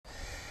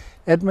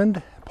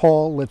Edmund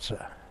Paul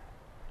Litza.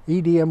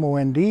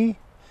 Edmond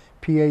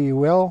Paul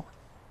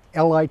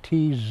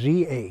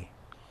Litza.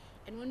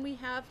 And when we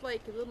have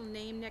like a little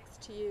name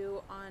next to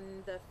you on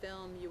the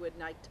film, you would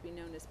like to be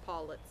known as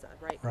Paul Litza,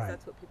 right? Because Right.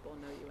 that's what people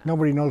know you as.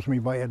 Nobody knows me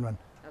by Edmund.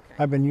 Okay.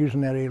 I've been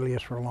using that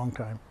alias for a long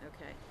time.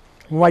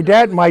 Okay. My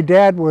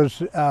dad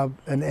was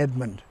an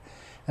Edmund,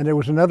 and there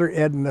was another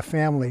Ed in the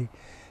family.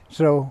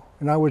 So,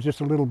 and I was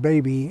just a little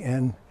baby,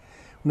 and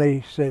when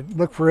they said,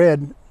 "Look for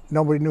Ed,"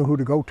 nobody knew who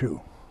to go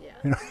to. Yeah.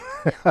 You know?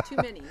 Yeah, too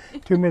many.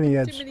 Too many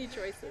Eds. Too many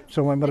choices.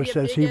 So my mother And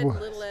you have says Big he Ed was.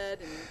 and Little Ed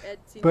and Ed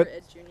Senior, But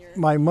Ed Junior.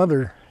 my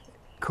mother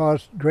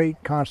caused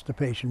great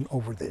constipation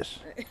over this,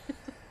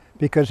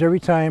 because every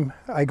time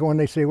I go and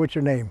they say, "What's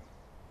your name?"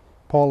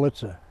 Paul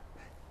Litza.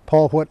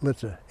 Paul what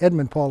Litza?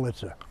 Edmund Paul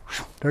Litza.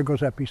 There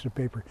goes that piece of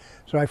paper.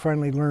 So I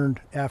finally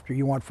learned after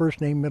you want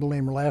first name, middle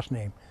name, or last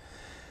name.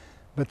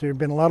 But there have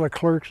been a lot of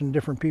clerks and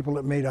different people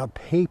that made out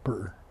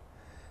paper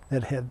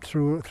that had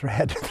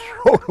had to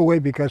throw it away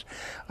because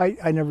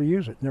I never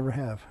use it, never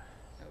have.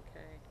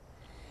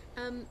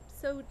 Okay.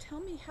 So tell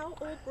me, how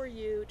old were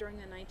you during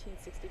the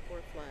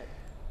 1964 flood?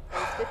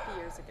 That was 50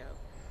 years ago.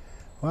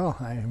 Well,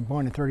 I'm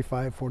born in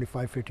 35,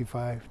 45,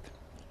 55,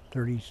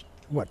 30s,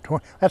 what,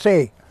 20, that's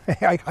A.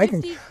 I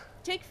can, 50,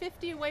 take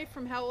 50 away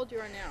from how old you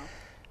are now.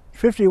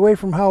 50 away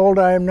from how old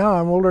I am now,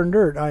 I'm older than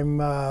dirt. I'm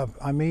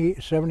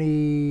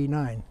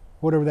 79,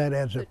 whatever that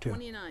adds So up to.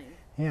 29.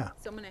 Yeah.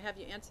 So I'm going to have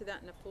you answer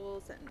that in a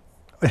full sentence.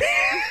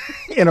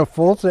 In a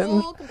full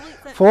sentence? Full, complete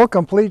sentence. Full,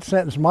 complete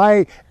sentence.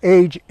 My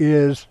age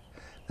is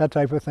that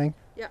type of thing.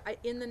 Yeah,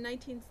 during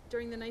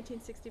the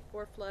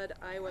 1964 flood,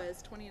 I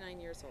was 29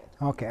 years old.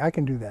 Okay, I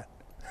can do that.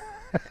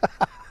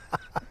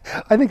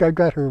 I think I've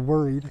got her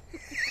worried.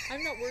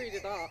 I'm not worried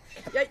at all.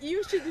 Yeah,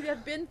 you should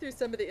have been through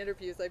some of the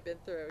interviews I've been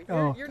through.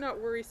 You're not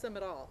worrisome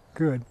at all.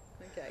 Good.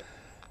 Okay.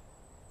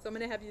 So I'm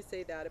going to have you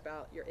say that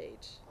about your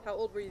age. How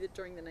old were you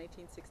during the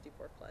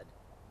 1964 flood?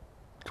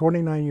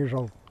 29 years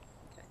old,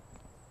 Okay.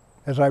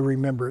 as I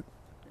remember it.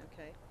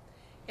 Okay.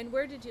 And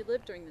where did you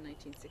live during the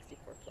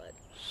 1964 flood?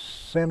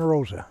 Santa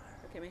Rosa.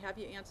 Okay, I'm going to have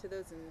you answer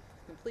those in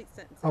complete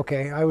sentences.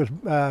 Okay, I was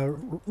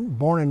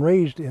born and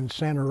raised in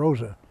Santa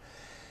Rosa,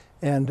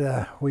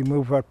 and we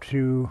moved up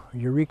to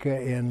Eureka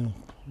in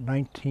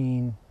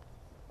 19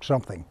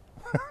 something.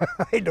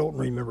 I don't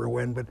remember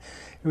when, but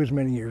it was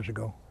many years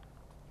ago.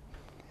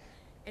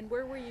 And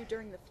where were you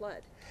during the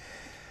flood?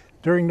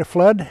 During the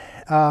flood,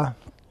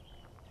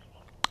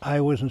 I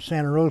was in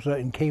Santa Rosa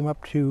and came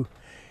up to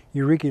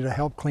Eureka to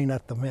help clean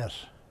up the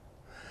mess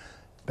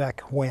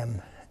back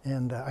when.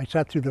 And I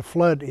sat through the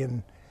flood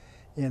in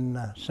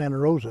Santa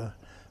Rosa,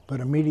 but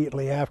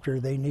immediately after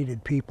they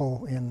needed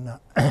people in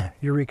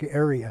Eureka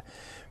area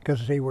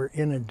because they were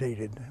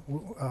inundated.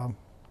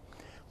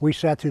 We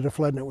sat through the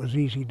flood and it was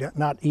easy,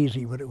 not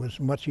easy, but it was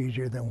much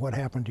easier than what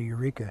happened to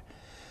Eureka.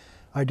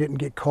 I didn't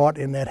get caught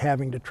in that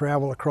having to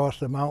travel across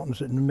the mountains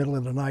in the middle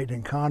of the night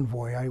in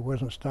convoy. I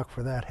wasn't stuck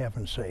for that,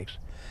 heaven's sakes.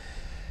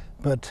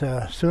 But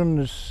as soon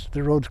as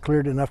the roads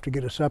cleared enough to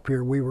get us up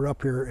here, we were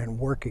up here and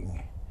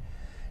working.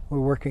 We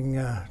were working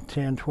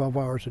 10, 12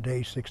 hours a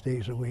day, 6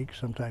 days a week,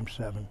 sometimes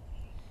 7.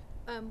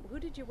 Who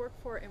did you work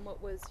for and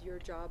what was your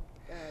job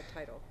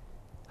title?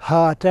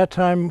 At that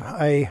time,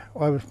 I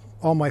was,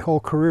 all my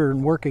whole career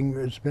in working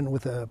has been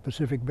with the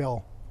Pacific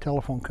Bell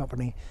telephone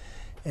company,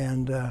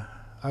 and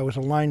I was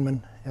a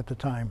lineman at the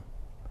time.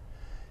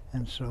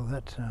 And so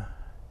that,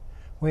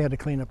 we had to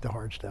clean up the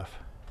hard stuff.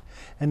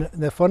 And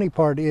the funny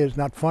part is,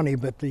 not funny,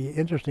 but the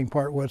interesting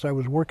part was I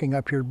was working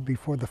up here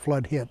before the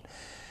flood hit.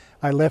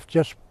 I left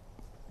just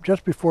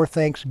before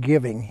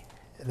Thanksgiving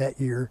that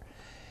year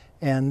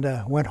and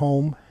went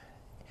home,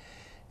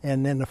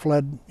 and then the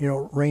flood,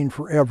 rained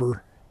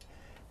forever,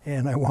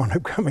 and I wound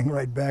up coming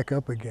right back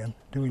up again,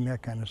 doing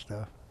that kind of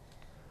stuff.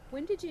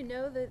 When did you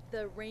know that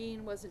the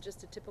rain wasn't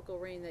just a typical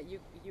rain, that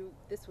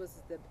this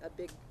was a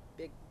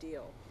big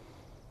deal?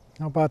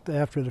 About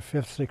after the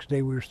 5th, 6th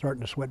day, we were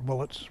starting to sweat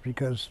bullets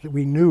because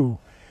we knew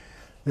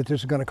that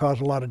this is going to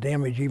cause a lot of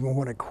damage. Even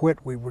when it quit,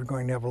 we were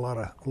going to have a lot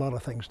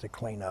of things to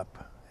clean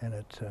up, and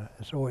it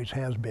always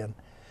has been,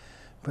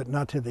 but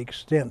not to the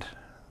extent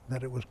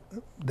that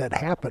that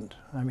happened.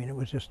 I mean, it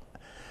was just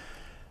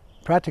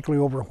practically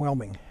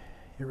overwhelming.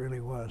 It really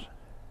was.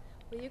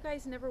 Well, you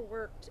guys never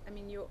worked. I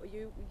mean, you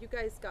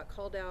guys got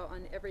called out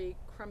on every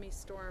crummy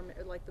storm,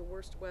 like the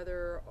worst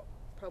weather,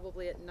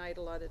 probably at night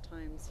a lot of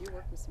times. You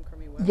worked with some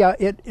crummy weather. Yeah,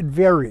 it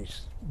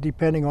varies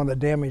depending on the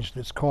damage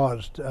that's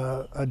caused.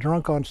 A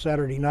drunk on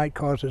Saturday night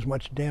caused as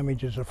much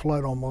damage as a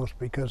flood almost,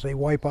 because they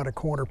wipe out a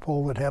corner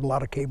pole that had a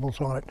lot of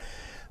cables on it.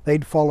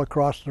 They'd fall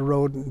across the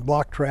road and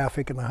block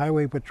traffic, and the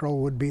highway patrol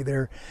would be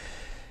there.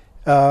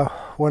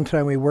 One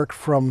time we worked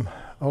from,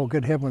 oh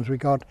good heavens,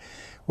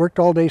 worked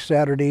all day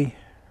Saturday,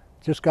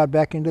 just got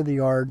back into the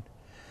yard,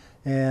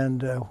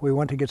 and we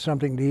went to get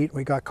something to eat.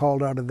 We got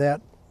called out of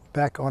that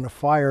back on a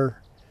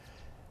fire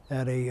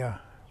at a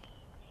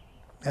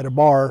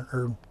bar,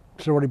 or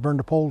somebody burned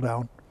a pole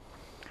down.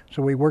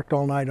 So we worked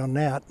all night on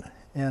that,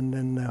 and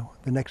then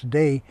the next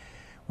day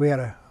we had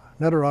a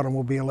another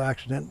automobile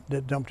accident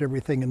that dumped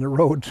everything in the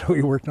road, so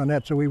we worked on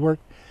that. So we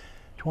worked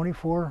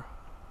 25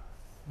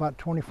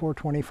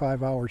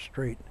 hours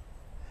straight.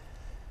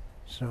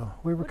 So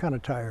we were kind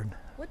of tired.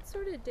 What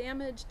sort of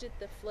damage did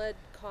the flood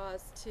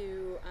cause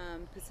to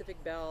Pacific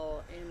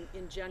Bell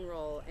in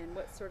general, and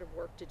what sort of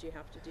work did you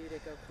have to do to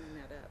go clean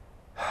that up?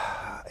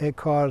 It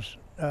caused,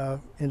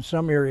 in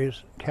some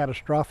areas,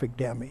 catastrophic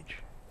damage,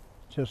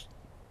 just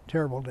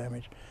terrible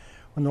damage.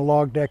 When the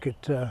log deck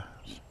at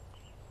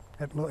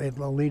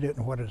Lolita,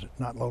 what is it?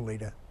 Not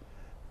Lolita,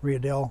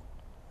 Riadel,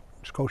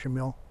 Scotia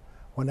Mill,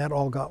 when that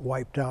all got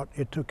wiped out,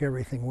 it took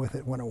everything with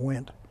it when it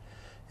went.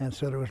 And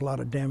so there was a lot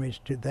of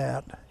damage to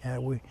that.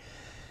 And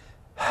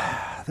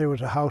there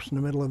was a house in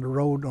the middle of the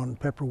road in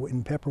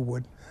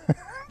Pepperwood.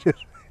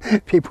 Just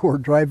people were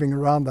driving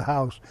around the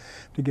house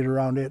to get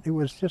around it. It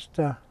was just,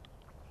 it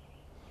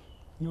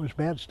was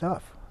bad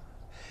stuff.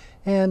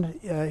 And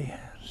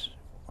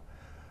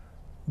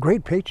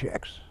great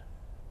paychecks,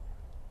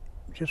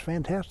 just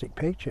fantastic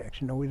paychecks.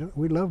 You know,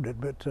 we loved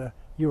it, but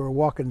you were a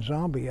walking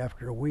zombie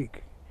after a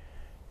week.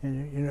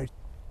 And, you know,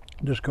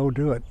 just go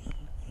do it.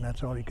 And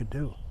that's all you could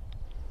do.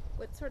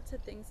 What sorts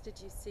of things did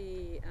you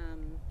see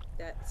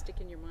that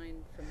stick in your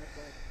mind from the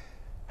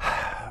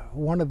flood?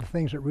 One of the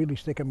things that really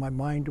stick in my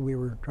mind, we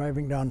were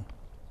driving down,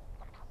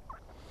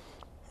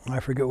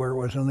 I forget where it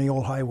was, on the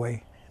old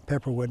highway,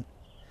 Pepperwood,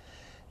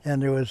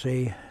 and there was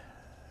a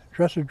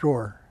dresser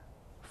drawer,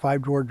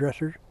 5-drawer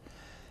dresser.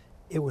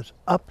 It was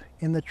up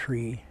in the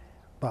tree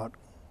about,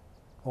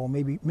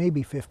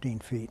 maybe 15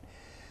 feet.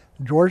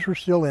 The drawers were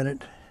still in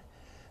it.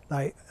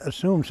 I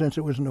assume since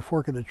it was in the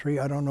fork of the tree,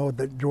 I don't know if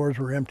the drawers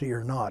were empty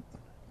or not,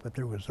 but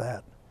there was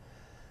that.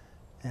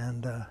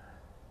 And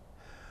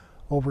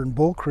over in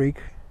Bull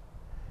Creek,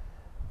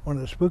 one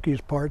of the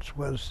spookiest parts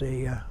was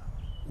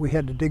we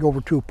had to dig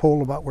over to a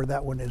pole about where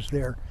that one is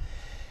there,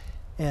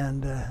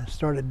 and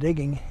started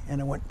digging, and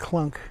it went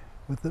clunk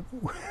with the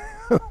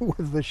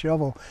with the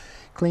shovel.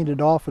 Cleaned it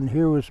off, and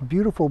here was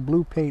beautiful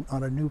blue paint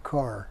on a new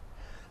car.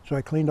 So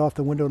I cleaned off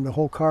the window, and the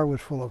whole car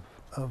was full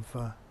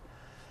of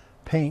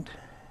paint.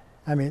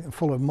 I mean,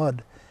 full of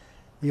mud,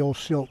 the old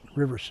silt,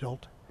 river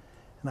silt.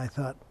 And I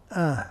thought,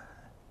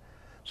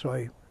 So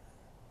I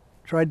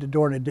tried the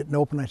door and it didn't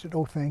open. I said,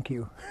 oh, thank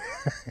you,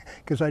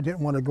 because I didn't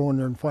want to go in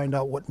there and find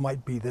out what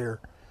might be there.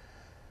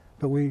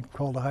 But we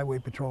called the highway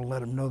patrol to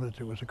let them know that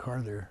there was a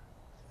car there.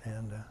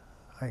 And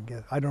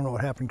I don't know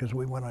what happened, because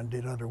we went on and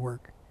did other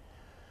work.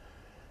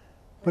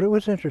 But it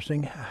was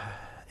interesting.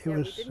 We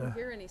didn't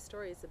hear any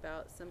stories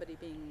about somebody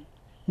being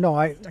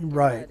stuck in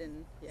mud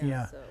and,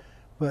 yeah. So.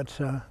 But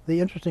the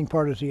interesting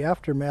part is the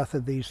aftermath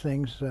of these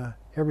things.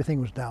 Everything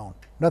was down.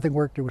 Nothing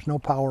worked. There was no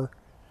power.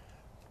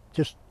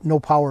 Just no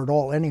power at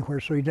all anywhere,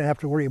 so you didn't have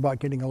to worry about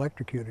getting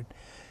electrocuted.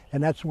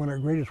 And that's one of our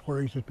greatest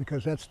worries, is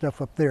because that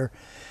stuff up there,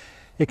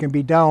 it can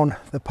be down,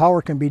 the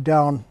power can be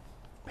down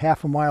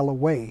half a mile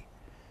away,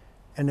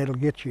 and it'll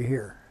get you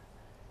here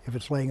if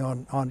it's laying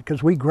on,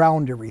 because we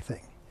ground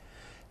everything,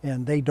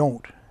 and they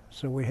don't.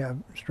 So we have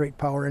straight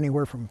power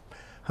anywhere from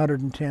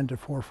 110 to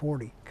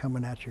 440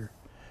 coming at you.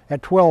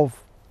 At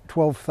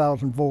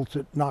 12,000 volts,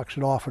 it knocks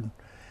it off and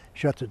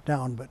shuts it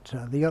down, but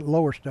the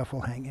lower stuff will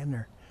hang in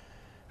there.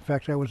 In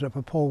fact, I was up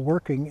a pole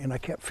working, and I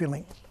kept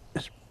feeling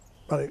this.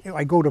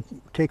 I go to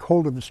take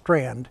hold of the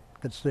strand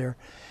that's there,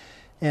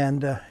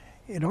 and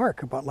it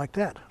arc about like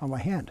that on my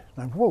hand.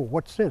 And I'm, whoa,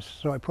 what's this?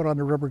 So I put on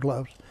the rubber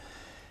gloves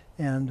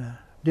and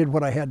did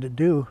what I had to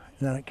do.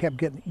 And then I kept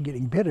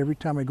getting bit every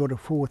time I go to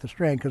fool with the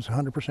strand, because it's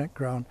 100%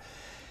 ground.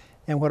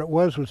 And what it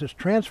was this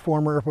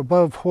transformer up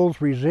above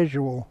holds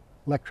residual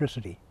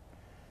electricity.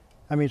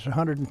 I mean, it's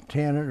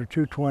 110 or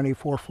 220,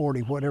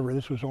 440, whatever.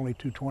 This was only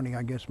 220,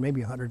 I guess,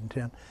 maybe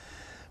 110.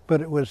 But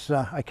it was,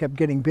 I kept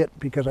getting bit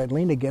because I'd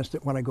lean against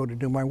it when I go to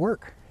do my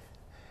work.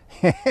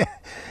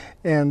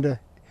 And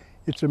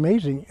it's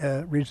amazing,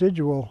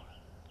 residual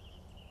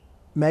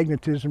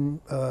magnetism,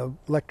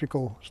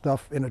 electrical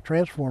stuff in a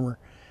transformer,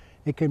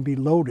 it can be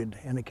loaded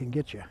and it can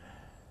get you.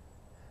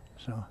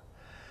 So,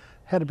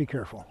 had to be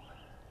careful.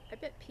 I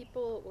bet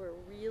people were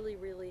really,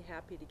 really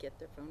happy to get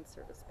their phone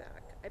service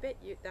back. I bet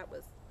that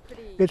was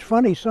pretty... It's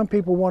funny, some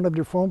people wanted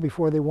their phone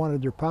before they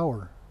wanted their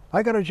power.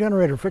 I got a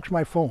generator, fix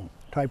my phone,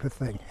 type of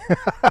thing.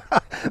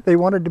 They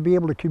wanted to be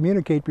able to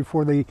communicate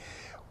before they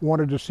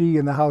wanted to see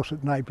in the house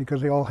at night,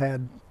 because they all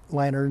had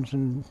lanterns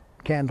and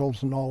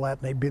candles and all that,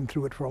 and they'd been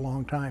through it for a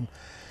long time.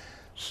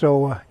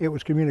 So it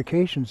was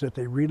communications that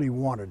they really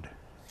wanted.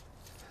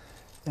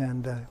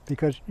 And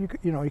because you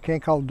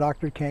can't call a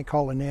doctor, can't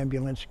call an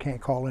ambulance, can't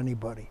call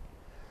anybody.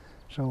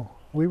 So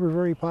we were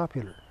very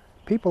popular.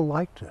 People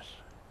liked us,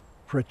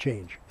 for a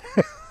change.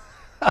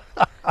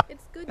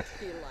 It's good to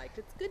be liked.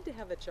 It's good to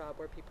have a job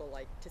where people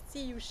like to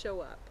see you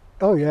show up.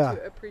 Oh yeah.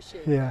 To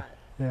appreciate yeah.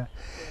 that. Yeah.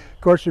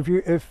 Of course,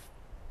 if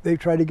they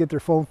try to get their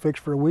phone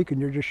fixed for a week and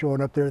you're just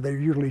showing up there, they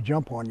usually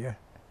jump on you.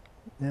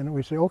 And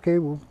we say, okay,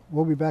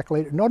 we'll be back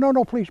later.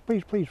 No, please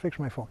fix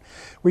my phone.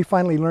 We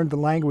finally learned the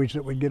language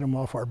that would get them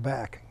off our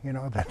back. You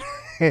know, that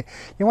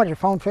you want your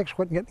phone fixed,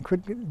 quit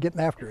getting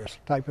after us,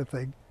 type of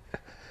thing.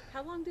 How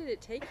How long did it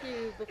take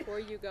you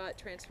before you got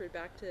transferred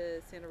back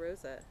to Santa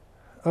Rosa?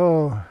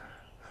 Oh,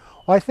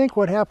 I think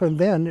what happened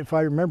then, if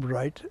I remember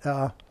right,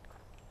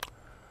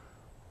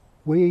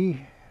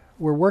 we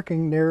were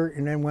working there,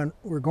 and then when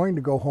we were going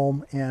to go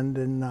home, and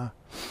then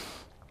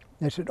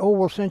they said, "Oh,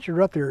 well, since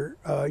you're up there,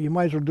 you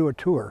might as well do a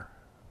tour,"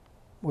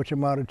 which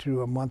amounted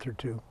to a month or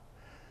two.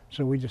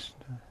 So we just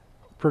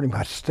pretty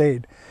much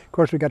stayed. Of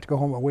course, we got to go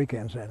home on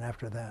weekends then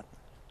after that,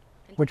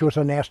 which was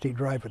a nasty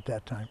drive at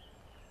that time.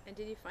 And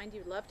did you find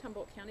you loved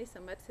Humboldt County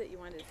so much that you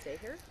wanted to stay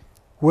here?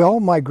 Well,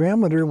 my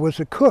grandmother was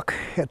a cook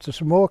at the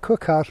Samoa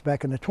Cookhouse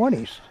back in the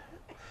 20s.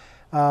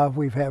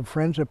 We've had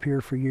friends up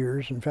here for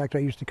years. In fact, I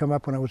used to come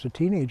up when I was a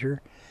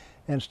teenager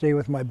and stay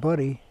with my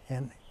buddy.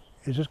 And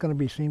is this going to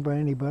be seen by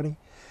anybody?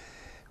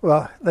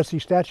 Well, let's see,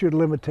 statute of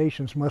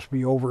limitations must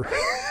be over.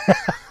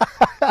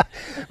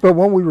 But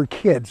when we were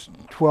kids,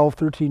 12,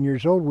 13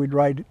 years old, we'd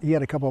ride, he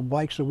had a couple of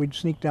bikes, so we'd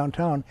sneak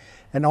downtown,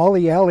 and all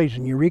the alleys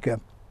in Eureka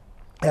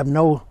have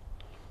no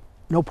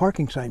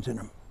parking signs in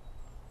them.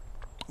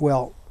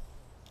 Well,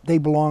 they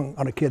belong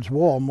on a kid's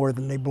wall more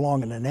than they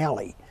belong in an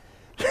alley.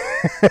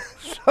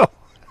 So,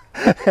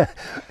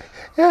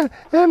 and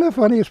the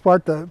funniest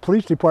part, the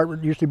police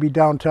department used to be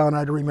downtown.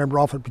 I don't remember,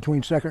 off at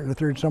between 2nd and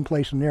 3rd,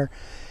 someplace in there.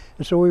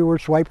 And so we were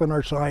swiping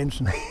our signs,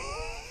 and,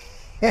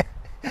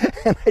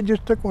 and I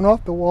just took one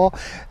off the wall,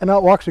 and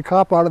out walks a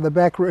cop out of the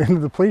back room into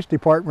the police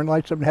department,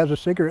 lights up and has a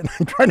cigarette, and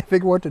I'm trying to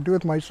figure what to do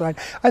with my sign.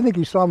 I think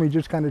he saw me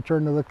just kind of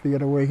turn to look the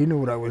other way. He knew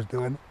what I was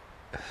doing.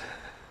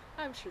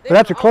 I'm sure. But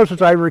that's the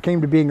closest I ever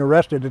came to being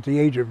arrested at the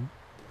age of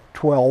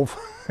 12.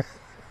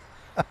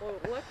 Well,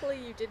 luckily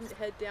you didn't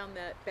head down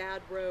that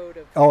bad road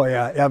of... Oh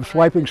yeah, I'm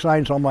swiping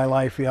signs all my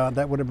life. Yeah,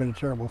 that would have been a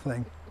terrible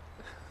thing.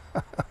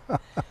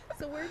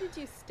 So where did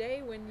you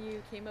stay when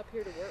you came up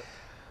here to work?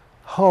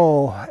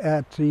 Oh,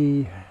 at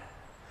the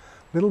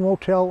little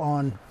motel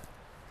on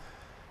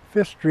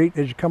 5th Street.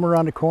 As you come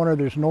around the corner,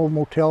 there's an old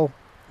motel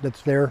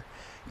that's there.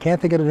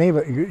 Can't think of the name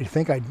of it. You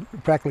think I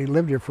practically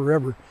lived here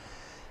forever.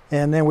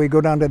 And then we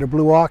go down to the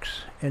Blue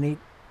Ox and eat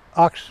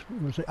Ox.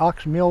 Was it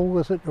Ox Mill,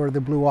 was it, or the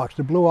Blue Ox?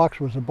 The Blue Ox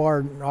was the bar,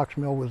 and Ox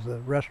Mill was the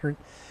restaurant.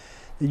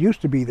 It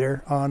used to be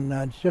there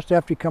on just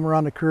after you come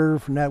around the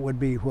curve, and that would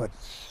be what,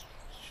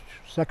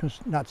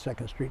 not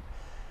Second Street,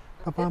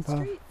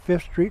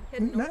 Fifth Street.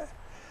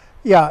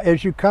 Yeah,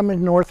 as you come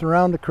in north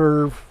around the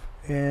curve,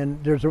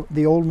 and there's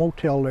the old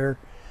motel there.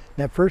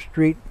 That first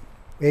street,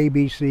 A,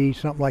 B, C,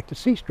 something like the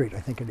C Street, I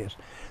think it is.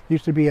 There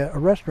used to be a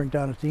restaurant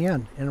down at the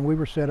end, and we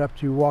were set up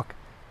to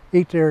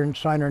eat there and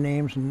sign our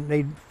names, and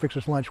they'd fix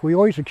us lunch. We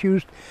always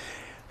accused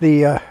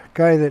the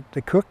guy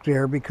that cooked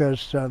there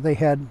because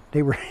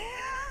they were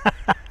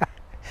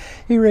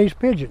he raised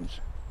pigeons,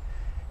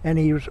 and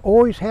he was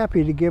always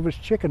happy to give us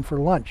chicken for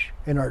lunch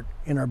in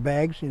our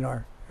bags, in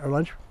our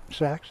lunch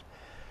sacks.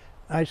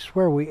 I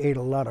swear we ate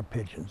a lot of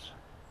pigeons.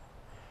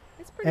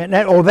 And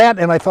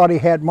I thought he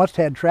must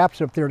have had traps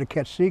up there to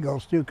catch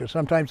seagulls too, because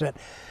sometimes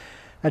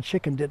that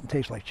chicken didn't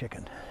taste like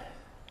chicken.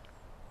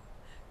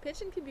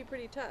 Pigeon can be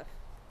pretty tough.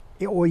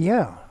 Well,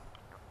 yeah.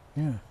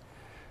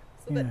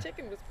 So that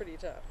chicken was pretty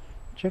tough.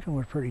 Chicken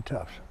was pretty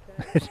tough.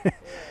 Okay. Yeah.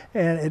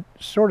 And it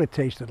sort of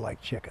tasted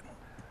like chicken.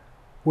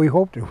 We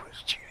hoped it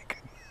was chicken.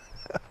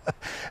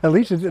 At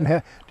least it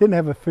didn't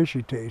have a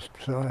fishy taste,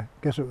 so I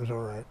guess it was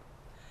all right.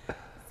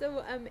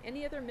 So,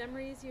 any other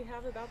memories you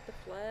have about the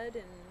flood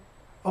and?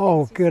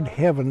 Oh, good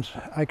heavens!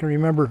 I can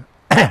remember.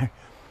 I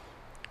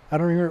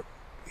don't remember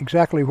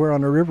exactly where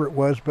on the river it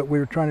was, but we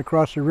were trying to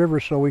cross the river,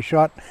 so we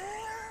shot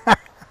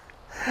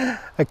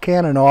a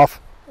cannon off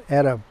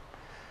at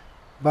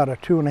about a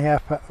 2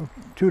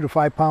 to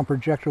 5 pound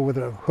projectile with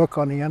a hook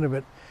on the end of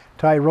it,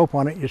 tie a rope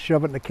on it, you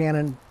shove it in the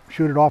cannon,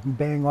 shoot it off, and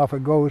bang, off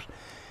it goes.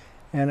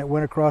 And it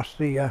went across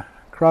the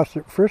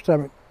first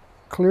time it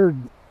cleared.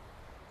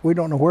 We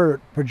don't know where the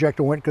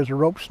projectile went because the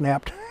rope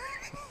snapped.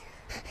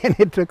 And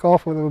it took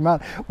off with a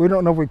amount. We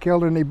don't know if we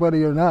killed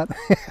anybody or not.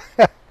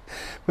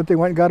 But they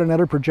went and got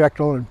another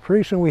projectile, and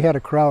pretty soon we had a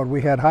crowd.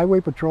 We had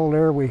highway patrol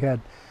there. We had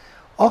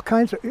all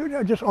kinds of,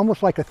 just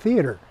almost like a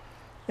theater.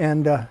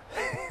 And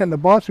and the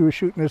boss who was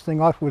shooting this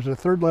thing off was a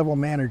 3rd level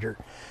manager.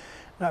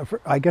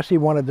 I guess he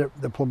wanted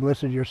the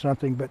publicity or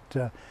something,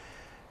 but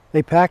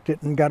they packed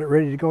it and got it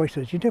ready to go. He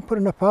says, "You didn't put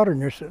enough powder in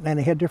there." And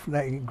they had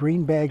different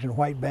green bags and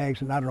white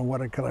bags, and I don't know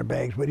what color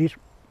bags, but each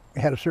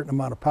had a certain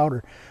amount of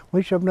powder.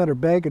 We shoved another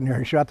bag in there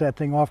and shot that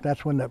thing off.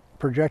 That's when the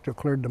projectile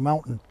cleared the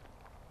mountain.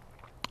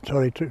 So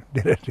they did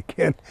it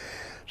again.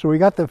 So we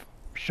got the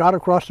shot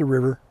across the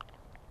river,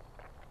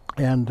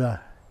 and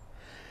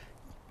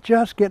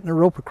just getting the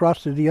rope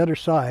across to the other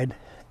side.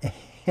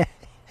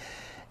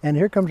 And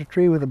here comes a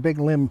tree with a big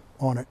limb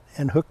on it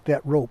and hooked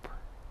that rope.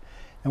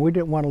 And we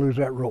didn't want to lose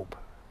that rope.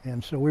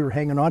 And so we were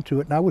hanging on to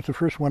it, and I was the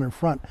first one in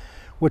front,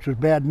 which was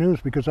bad news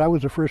because I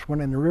was the first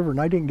one in the river,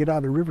 and I didn't get out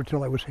of the river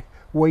till I was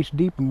waist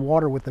deep in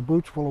water with the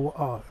boots full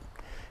of,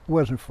 it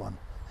wasn't fun.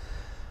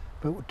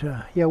 But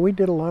yeah, we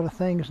did a lot of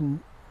things, and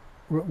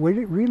what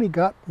really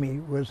got me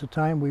was the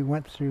time we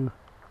went through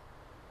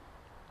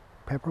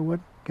Pepperwood,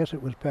 I guess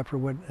it was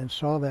Pepperwood, and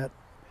saw that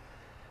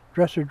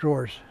dresser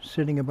drawers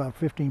sitting about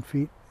 15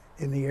 feet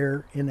in the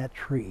air in that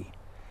tree.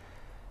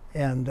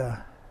 And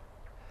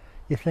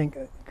you think,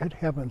 good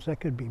heavens, that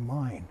could be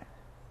mine.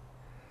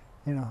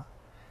 You know,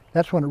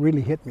 that's when it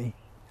really hit me.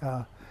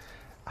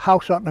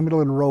 House out in the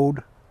middle of the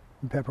road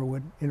in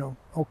Pepperwood, you know,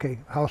 okay,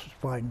 house is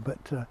fine,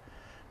 but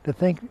to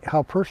think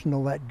how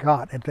personal that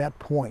got at that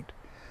point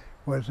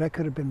was that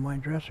could have been my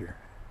dresser.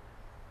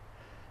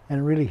 And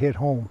it really hit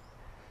home.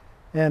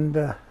 And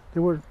there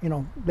were, you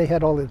know, they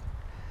had all the,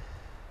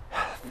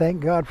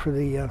 thank God for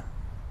the,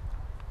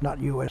 not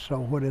USO,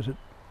 what is it?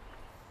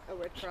 Oh,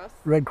 Red Cross?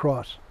 Red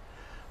Cross.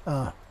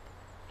 You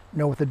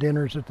know, with the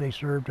dinners that they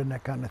served and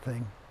that kind of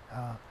thing.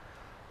 A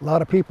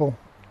lot of people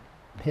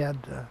had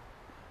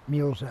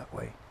meals that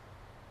way.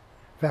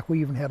 In fact,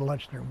 we even had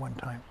lunch there one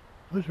time.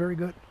 It was very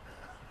good.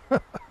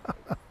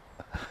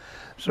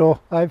 So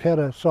I've had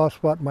a soft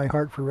spot in my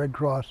heart for Red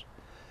Cross.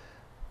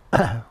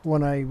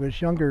 When I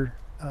was younger,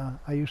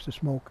 I used to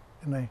smoke,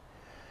 and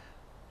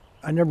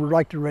I never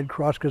liked the Red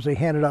Cross because they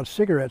handed out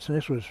cigarettes, and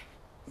this was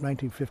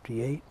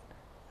 1958,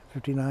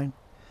 59.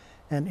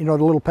 And you know,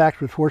 the little packs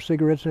with 4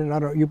 cigarettes in it, I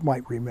don't, you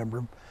might remember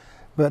them.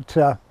 But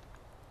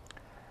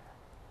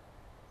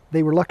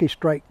they were Lucky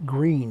Strike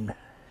green,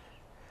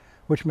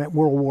 which meant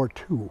World War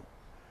II.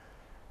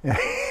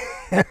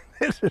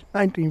 This is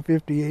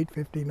 1958,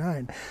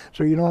 59.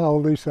 So you know how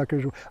old these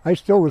suckers were. I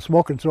still was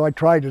smoking, so I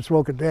tried to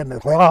smoke it then.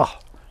 It's like, oh,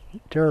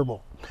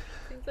 terrible.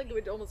 Seems like it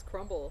would almost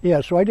crumble.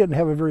 Yeah, so I didn't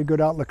have a very good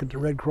outlook at the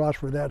Red Cross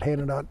for that,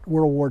 handing out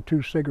World War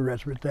II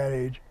cigarettes at that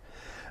age.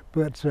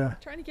 But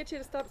trying to get you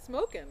to stop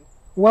smoking.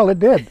 well, it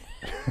did.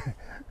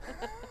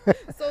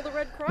 So the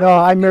Red Cross. No,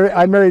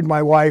 I married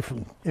my wife,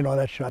 and you know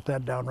that shut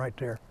that down right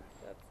there.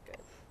 That's good.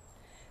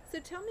 So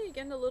tell me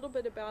again a little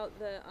bit about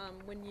the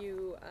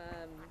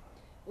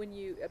when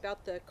you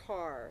about the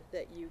car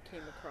that you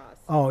came across.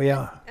 Oh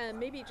yeah. And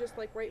maybe just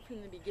like right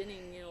from the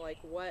beginning, you know, like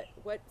what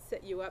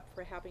set you up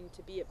for having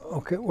to be at both.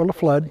 Okay, well, the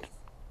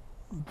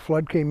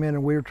flood came in,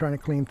 and we were trying to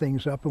clean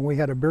things up, and we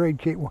had a buried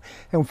cable.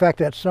 In fact,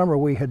 that summer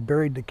we had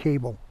buried the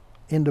cable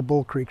into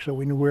Bull Creek, so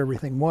we knew where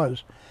everything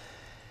was.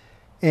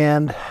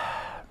 And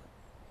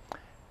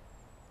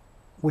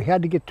we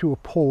had to get to a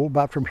pole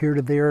about from here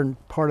to there, and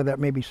part of that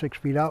maybe 6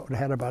 feet out. It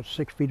had about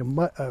 6 feet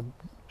of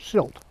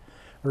silt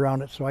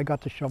around it, so I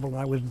got the shovel and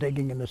I was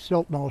digging in the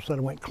silt, and all of a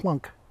sudden it went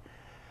clunk.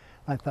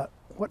 I thought,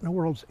 what in the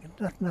world's,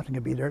 nothing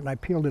could be there, and I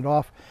peeled it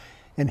off,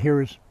 and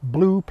here is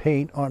blue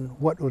paint on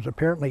what was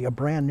apparently a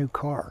brand new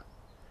car.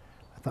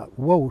 I thought,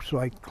 whoa, so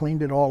I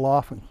cleaned it all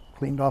off and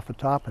cleaned off the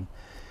top, and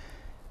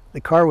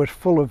the car was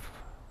full of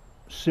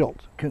silt,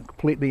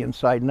 completely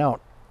inside and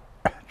out.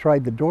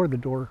 Tried the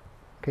door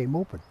came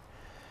open.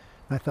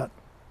 I thought,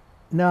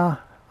 nah,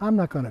 I'm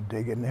not going to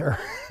dig in there.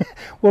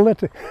 We'll let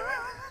the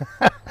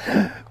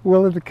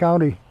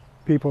county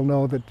people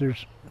know that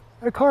there's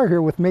a car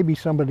here with maybe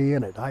somebody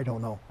in it. I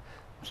don't know.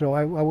 So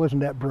I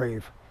wasn't that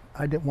brave.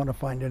 I didn't want to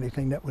find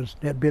anything that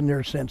had been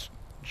there since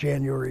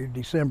January or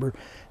December,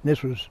 and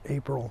this was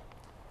April.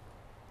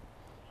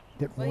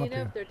 Didn't Well, you want know,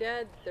 to. if they're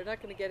dead, they're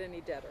not going to get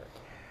any deader.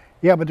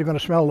 Yeah, but they're going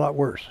to smell a lot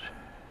worse.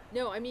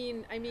 No, I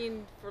mean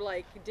for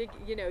like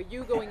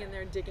you going in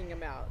there and digging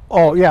them out.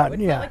 Oh yeah, It's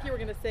yeah. not like you were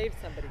going to save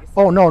somebody.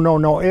 Oh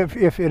no. If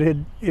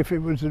it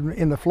was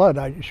in the flood,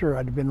 I'd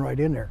have been right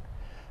in there.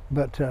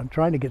 But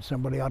trying to get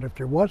somebody out if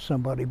there was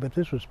somebody, but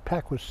this was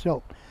packed with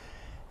silt,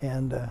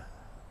 and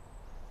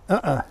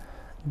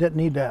didn't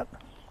need that.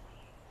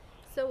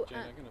 So Jane,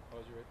 I'm going to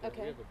pause you right there.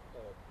 okay. We have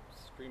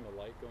a stream of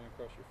light going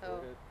across your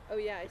forehead. Oh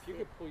yeah, I If you see.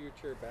 could pull your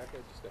chair back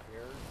just a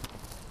hair,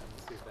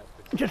 and see if that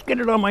fixes Just get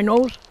it on my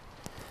nose.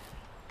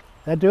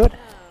 That do it?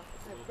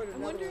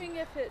 I'm wondering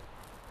if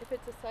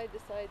it's a side to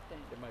side thing.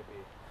 it. Might be.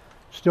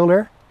 Still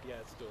there? Yeah,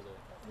 it's still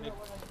there.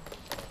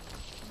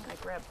 I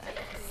grab that.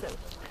 So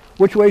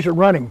Which way is it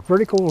running?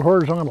 Vertical or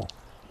horizontal?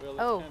 Well, it's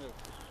Oh.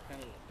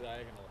 kind of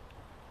diagonal.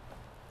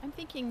 I'm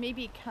thinking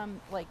maybe come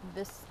like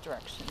this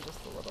direction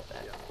just a little bit.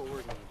 Yeah,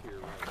 forward and to your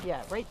right.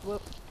 Yeah, right.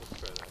 Whoop. Let's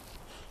try that.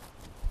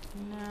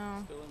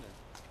 No. Still in there.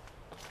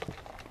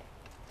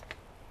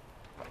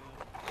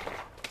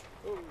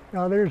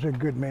 Now there's a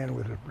good man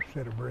with a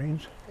set of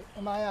brains.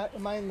 Am I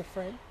in the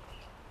frame?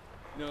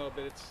 No,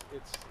 but it's.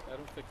 I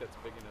don't think that's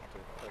big enough to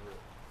cover it.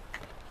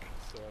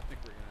 So I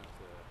think we're gonna have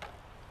to.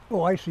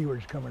 Oh, I see where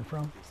it's coming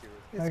from. You see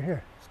what Right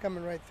here. It's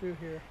coming right through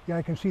here. Yeah,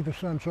 I can see the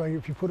sun, so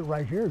if you put it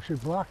right here, it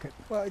should block it.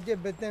 Well, it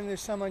did, but then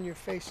there's some on your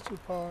face too,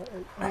 Paul.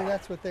 I mean,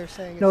 that's what they're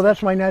saying. No,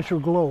 that's my natural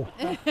glow.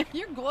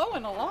 You're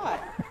glowing a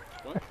lot.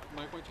 Mike,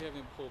 why don't you have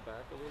him pull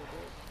back a little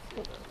bit? See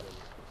if that really-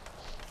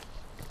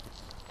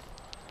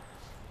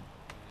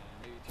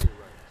 And maybe to your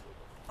right. a little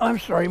bit. I'm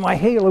sorry, my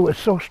halo is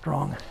so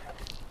strong.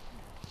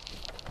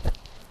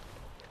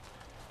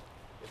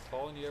 It's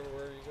following you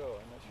everywhere you go.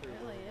 I'm not sure. It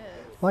really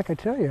is. Like I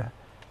tell you,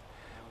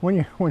 when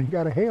you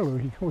got a halo,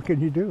 what can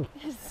you do?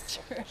 It's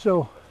true.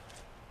 So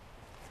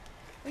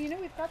Well, you know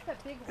we've got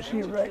that big.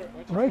 see round right, here.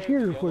 Why don't you right try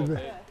here the where yellow the.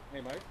 lid?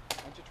 Hey Mike, why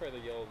don't you try the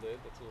yellow lid?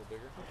 That's a little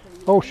bigger.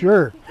 Oh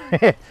sure,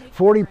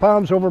 40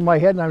 pounds over my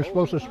head, and I'm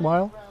supposed to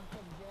smile. I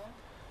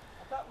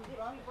thought we We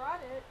brought it.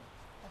 brought it.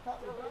 I thought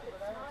we brought it.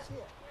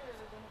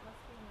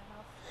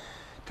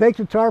 take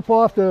the tarp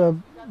off the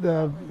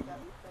I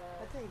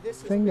think this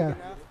is thing, big enough,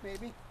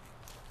 maybe.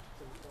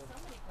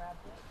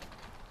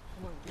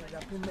 I'm gonna get it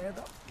up in there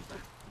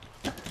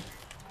though.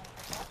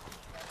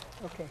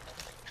 Okay.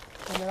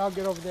 And then I'll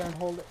get over there and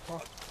hold it,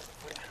 Paul.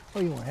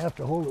 well, you won't have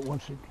to hold it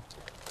once it.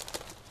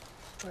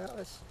 Well,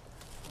 let's.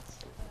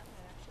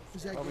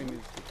 Is that Probably good?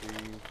 needs to be,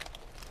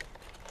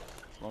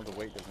 as long as the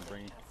weight doesn't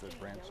bring the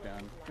branch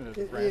down.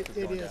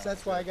 It is.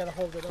 That's why I gotta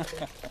hold it up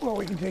there. Well,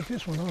 we can take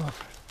this one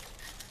off.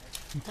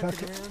 And Tuck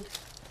tuck it it. around.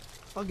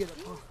 I'll get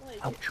it, Paul.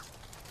 Ouch.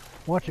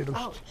 Watch it.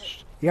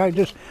 Yeah, I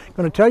just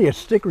going to tell you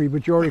it's stickery,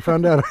 but you already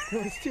found out.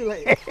 It's too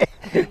late.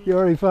 You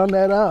already found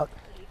that out.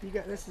 You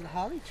got this is a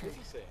holly tree.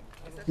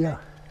 Yeah,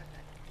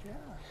 Yeah.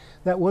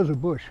 that was a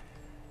bush.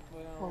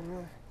 Oh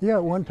really? Yeah,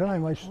 at one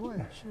time Boy, it sure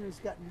has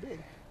gotten big.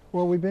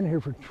 well, we've been here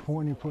for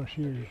 20 plus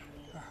years.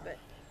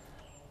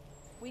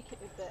 We could,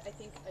 I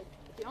think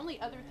the only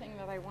other thing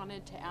that I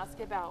wanted to ask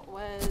about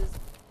was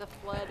the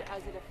flood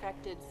as it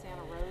affected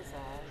Santa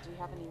Rosa. Do you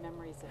have any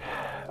memories of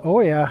that? Oh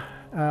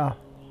yeah.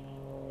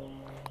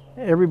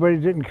 Everybody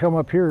didn't come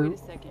up here. Wait a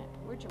second.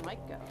 Where'd your mic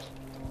go?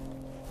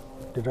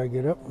 Did I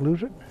get up,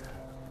 lose it?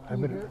 I Can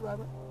you better. hear it,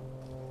 Robert?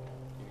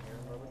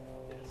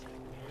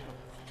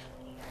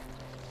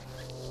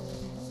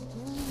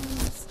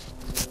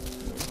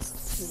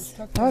 It was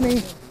tucked in Honey,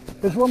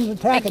 there. this woman's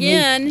attacking me.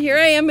 Again, here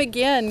I am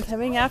again,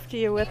 coming after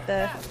you with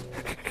the.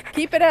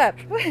 Keep it up.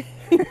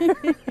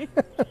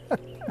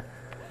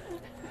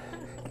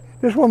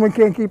 This woman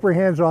can't keep her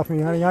hands off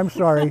me, honey. I'm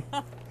sorry.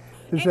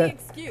 Is Any that?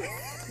 excuse,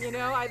 you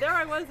know? There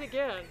I was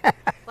again.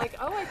 Like,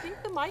 oh, I think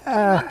the mic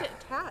isn't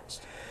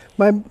attached.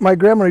 My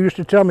grandma used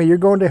to tell me, "You're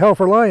going to hell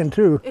for lying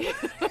too."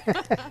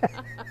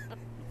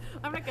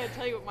 I'm not going to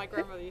tell you what my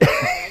grandmother used to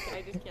say.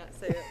 I just can't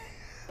say it.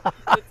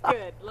 It's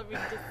good. Let me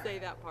just say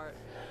that part.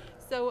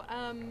 So,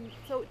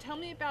 so tell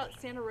me about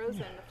Santa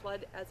Rosa and the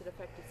flood as it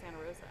affected Santa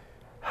Rosa.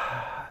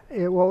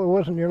 Well, it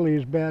wasn't nearly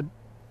as bad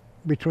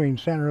between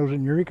Santa Rosa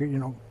and Eureka, you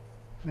know,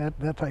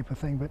 that type of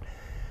thing. But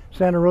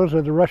Santa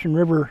Rosa, the Russian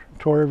River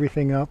tore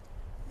everything up.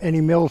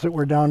 Any mills that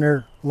were down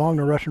there along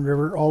the Russian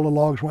River, all the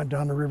logs went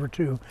down the river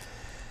too.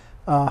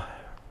 I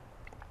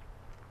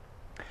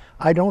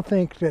don't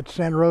think that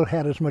Santa Rosa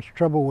had as much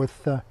trouble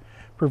with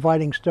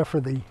providing stuff for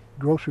the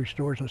grocery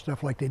stores and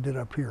stuff like they did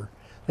up here.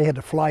 They had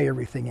to fly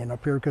everything in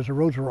up here because the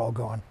roads were all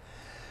gone.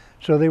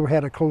 So they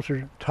had a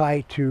closer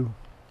tie to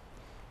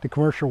the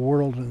commercial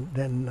world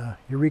than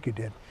Eureka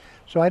did.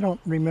 So I don't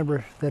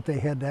remember that they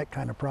had that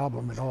kind of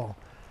problem at all.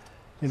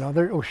 You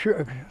know,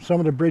 sure, some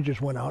of the bridges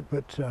went out,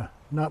 but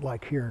not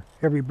like here.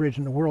 Every bridge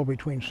in the world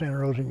between Santa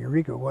Rosa and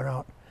Eureka went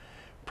out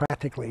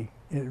practically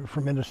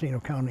from Mendocino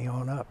County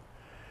on up.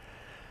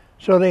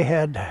 So they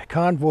had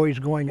convoys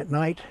going at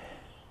night.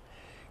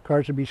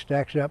 Cars would be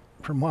stacked up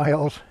for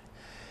miles,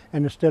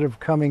 and instead of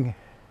coming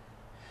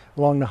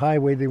along the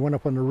highway, they went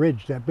up on the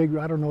ridge, that big,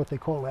 I don't know what they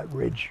call that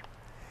ridge.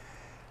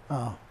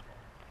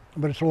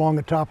 But it's along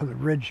the top of the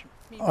ridge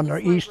on the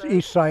east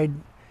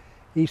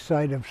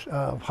side of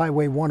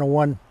Highway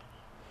 101,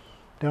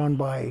 down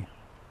by,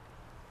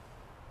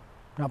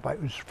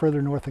 it was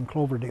further north than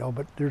Cloverdale,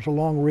 but there's a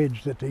long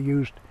ridge that they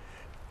used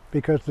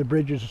because the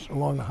bridges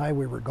along the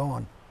highway were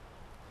gone.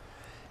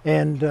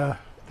 And the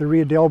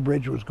Riadale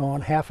Bridge was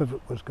gone, half of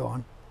it was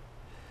gone.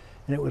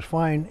 And it was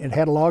fine, it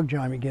had a log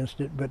jam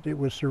against it, but it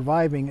was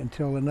surviving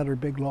until another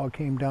big log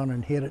came down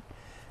and hit it,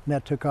 and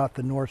that took out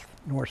the north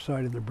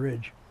side of the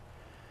bridge.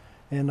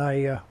 And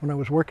when I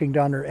was working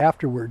down there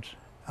afterwards,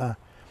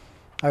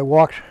 I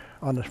walked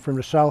from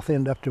the south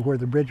end up to where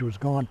the bridge was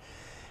gone,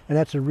 and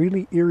that's a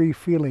really eerie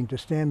feeling to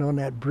stand on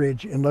that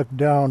bridge and look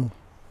down,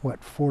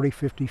 40,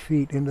 50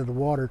 feet into the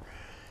water,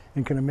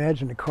 and can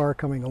imagine a car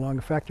coming along.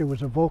 In fact, there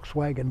was a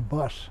Volkswagen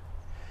bus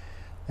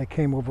that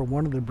came over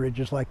one of the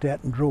bridges like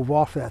that and drove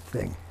off that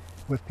thing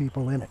with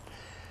people in it.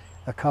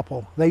 A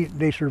couple,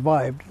 they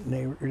survived,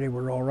 and they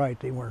were all right.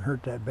 They weren't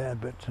hurt that bad,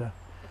 but. I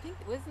think,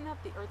 wasn't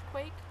that the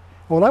earthquake?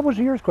 Well, that was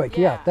the earthquake.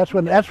 Yeah, Yeah. that's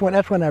when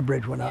that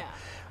bridge went up.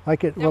 Yeah. I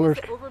get That was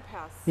the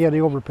overpass. yeah, the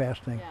overpass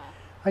thing. Yeah,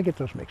 I get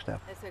those mixed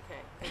up. it's okay.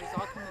 It was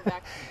all coming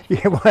back to me.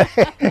 Yeah, well,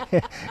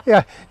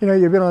 yeah. You know,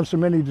 you've been on so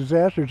many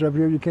disasters up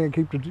here, you can't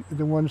keep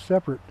the ones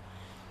separate.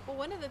 Well,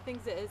 one of the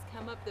things that has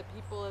come up that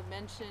people have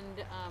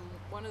mentioned,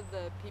 one of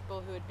the people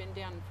who had been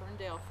down in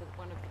Ferndale for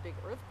one of the big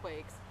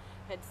earthquakes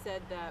had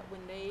said that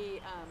when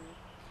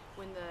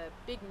the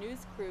big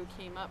news crew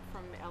came up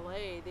from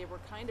LA, they were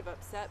kind of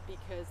upset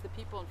because the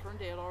people in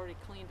Ferndale had already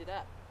cleaned it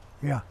up.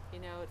 Yeah, You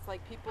know, it's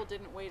like people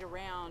didn't wait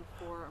around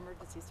for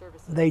emergency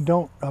services. they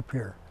don't up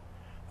here.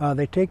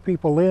 They take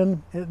people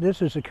in.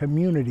 This is a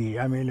community.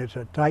 I mean, it's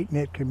a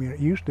tight-knit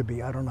community. It used to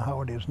be. I don't know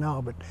how it is now,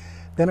 but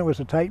then it was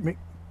a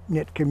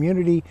tight-knit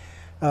community.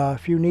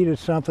 If you needed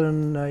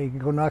something, you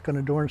could go knock on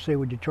the door and say,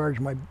 "Would you charge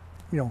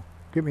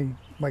get me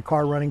my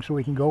car running so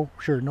we can go?"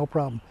 Sure, no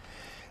problem.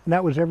 And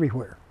that was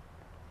everywhere.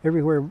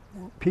 Everywhere,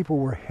 people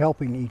were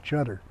helping each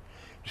other.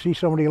 You see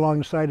somebody along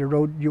the side of the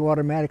road, you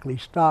automatically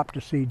stop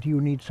to see, do you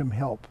need some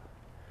help?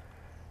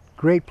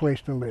 Great place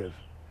to live.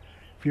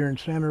 If you're in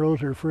Santa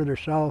Rosa or further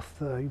south,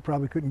 you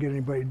probably couldn't get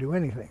anybody to do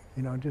anything.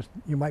 You know, just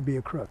you might be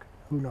a crook.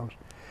 Who knows?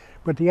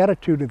 But the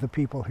attitude of the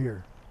people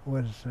here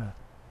was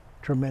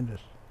tremendous.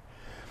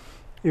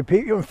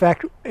 In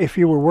fact, if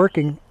you were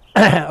working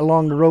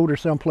along the road or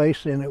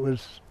someplace and it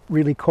was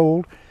really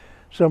cold,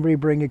 somebody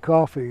bring you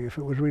coffee. If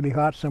it was really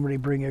hot, somebody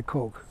bring you a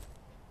Coke.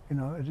 You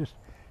know, it just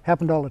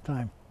happened all the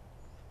time.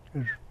 It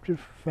was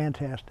just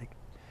fantastic.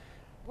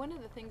 One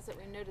of the things that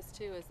we noticed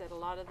too is that a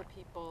lot of the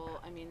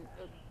people, I mean,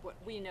 what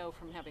we know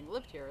from having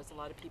lived here is a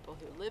lot of people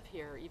who live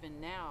here,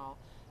 even now,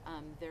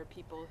 they're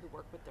people who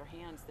work with their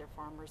hands. They're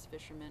farmers,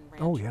 fishermen,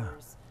 ranchers. Oh,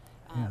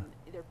 yeah.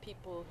 They're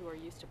people who are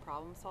used to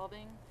problem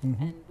solving,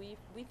 Mhm. and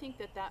we think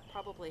that that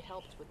probably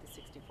helped with the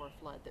 '64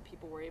 flood, that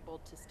people were able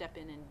to step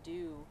in and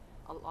do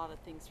a lot of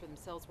things for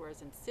themselves,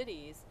 whereas in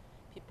cities,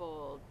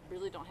 people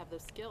really don't have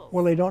those skills.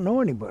 Well, they don't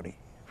know anybody,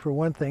 for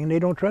one thing. They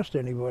don't trust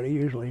anybody,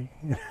 usually.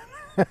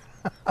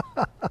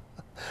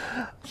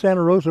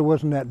 Santa Rosa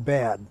wasn't that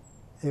bad.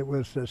 It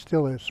was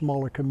still a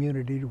smaller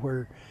community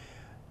where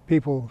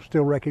people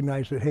still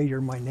recognize that, hey,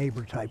 you're my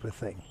neighbor type of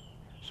thing.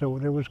 So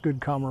there was good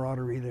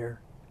camaraderie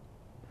there.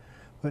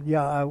 But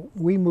yeah,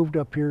 we moved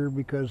up here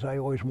because I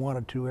always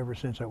wanted to ever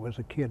since I was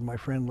a kid. My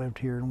friend lived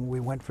here and we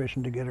went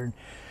fishing together and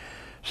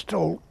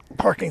stole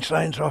parking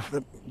signs off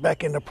the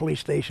back end of police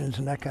stations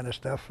and that kind of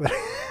stuff.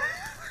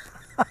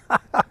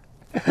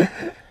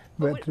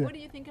 But what do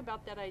you think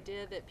about that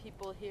idea that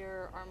people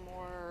here are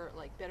more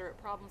like better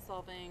at problem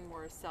solving,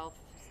 more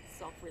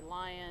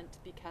self-reliant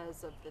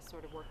because of the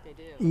sort of work they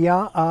do?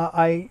 Yeah,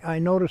 I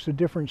notice a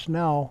difference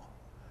now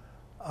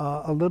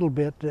a little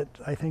bit, that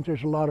I think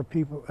there's a lot of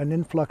people, an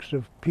influx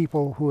of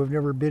people who have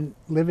never been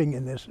living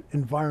in this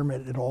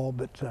environment at all,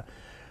 but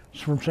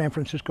it's from San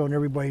Francisco and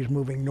everybody's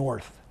moving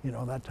north, you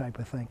know, that type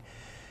of thing.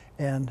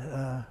 And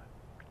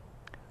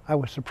I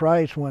was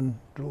surprised when,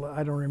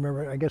 I don't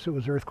remember, I guess it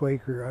was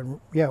earthquake or,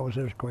 yeah, it was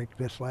earthquake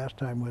this last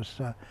time, was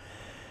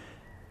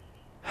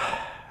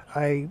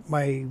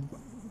my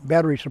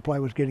battery supply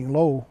was getting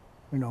low,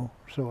 you know,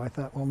 so I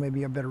thought, well,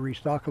 maybe I better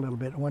restock a little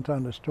bit. I went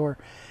down to the store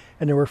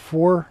and there were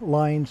 4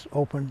 lines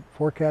open,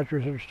 4 cash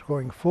registers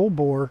going full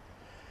bore,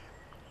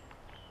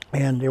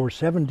 and there were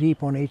 7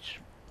 deep on each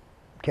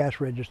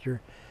cash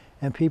register,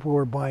 and people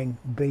were buying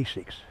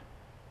basics.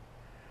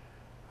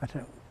 I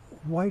thought,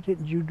 why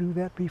didn't you do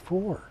that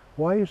before?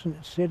 Why isn't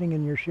it sitting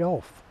in your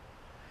shelf?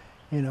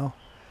 You know,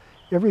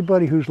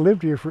 everybody who's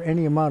lived here for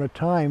any amount of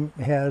time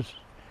has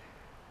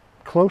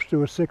close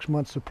to a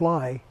 6-month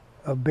supply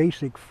of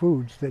basic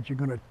foods that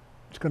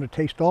it's gonna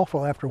taste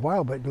awful after a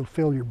while, but it'll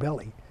fill your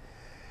belly.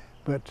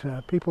 But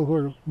people who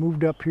are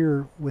moved up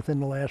here within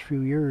the last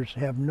few years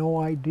have no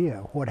idea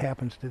what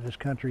happens to this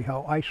country,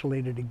 how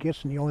isolated it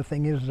gets, and the only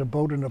thing is a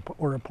boat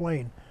or a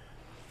plane,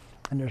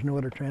 and there's no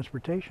other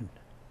transportation.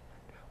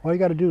 All you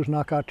got to do is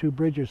knock out 2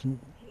 bridges and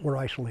we're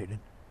isolated.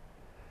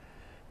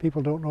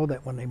 People don't know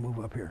that when they move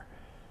up here.